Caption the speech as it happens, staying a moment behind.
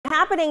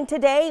happening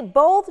today,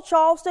 both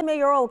Charleston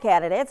mayoral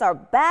candidates are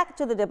back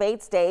to the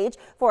debate stage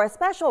for a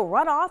special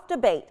runoff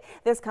debate.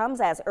 This comes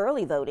as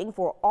early voting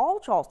for all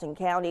Charleston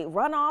County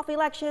runoff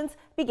elections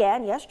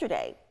began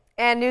yesterday.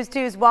 And News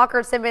 2's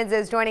Walker Simmons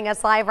is joining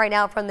us live right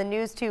now from the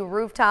News 2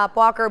 rooftop.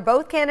 Walker,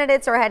 both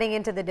candidates are heading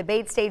into the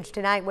debate stage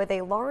tonight with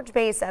a large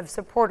base of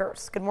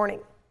supporters. Good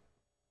morning.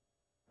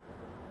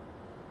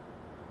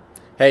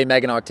 Hey,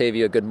 Megan,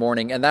 Octavia, good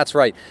morning. And that's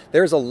right.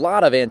 There's a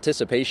lot of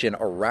anticipation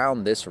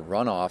around this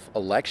runoff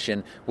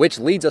election, which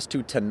leads us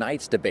to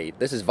tonight's debate.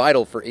 This is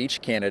vital for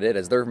each candidate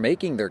as they're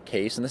making their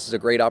case, and this is a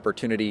great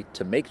opportunity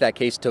to make that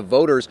case to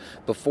voters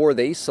before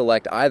they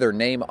select either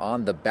name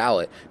on the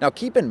ballot. Now,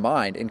 keep in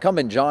mind,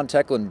 incumbent John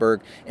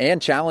Tecklenburg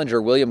and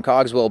challenger William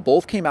Cogswell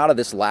both came out of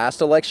this last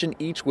election,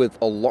 each with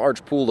a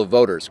large pool of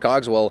voters.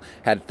 Cogswell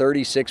had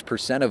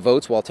 36% of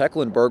votes, while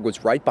Tecklenburg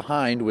was right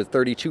behind with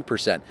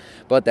 32%.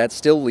 But that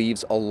still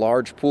leaves a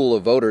large pool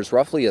of voters,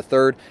 roughly a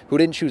third, who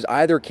didn't choose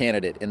either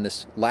candidate in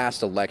this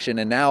last election,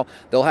 and now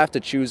they'll have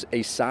to choose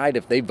a side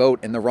if they vote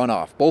in the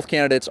runoff. Both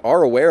candidates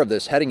are aware of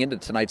this heading into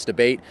tonight's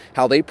debate.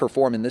 How they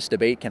perform in this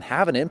debate can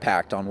have an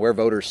impact on where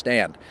voters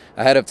stand.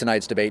 Ahead of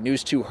tonight's debate,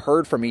 News 2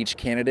 heard from each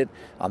candidate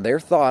on their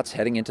thoughts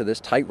heading into this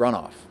tight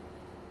runoff.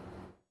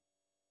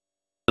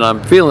 And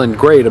I'm feeling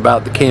great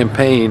about the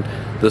campaign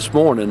this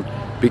morning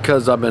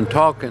because I've been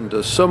talking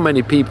to so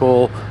many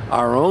people,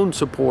 our own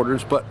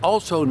supporters, but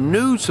also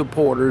new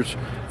supporters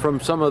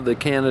from some of the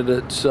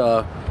candidates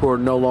who are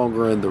no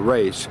longer in the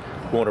race.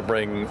 We want to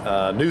bring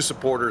new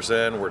supporters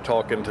in. We're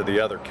talking to the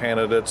other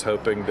candidates,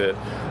 hoping that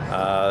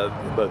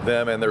both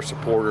them and their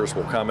supporters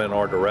will come in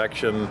our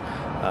direction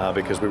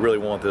because we really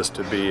want this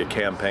to be a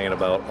campaign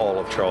about all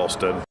of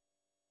Charleston.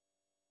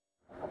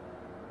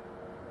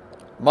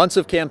 Months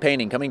of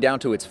campaigning coming down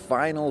to its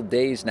final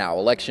days now.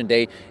 Election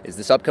day is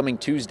this upcoming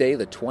Tuesday,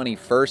 the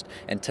 21st,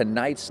 and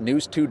tonight's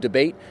News 2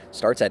 debate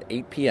starts at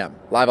 8 p.m.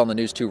 Live on the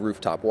News 2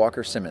 rooftop,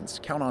 Walker Simmons.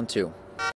 Count on 2.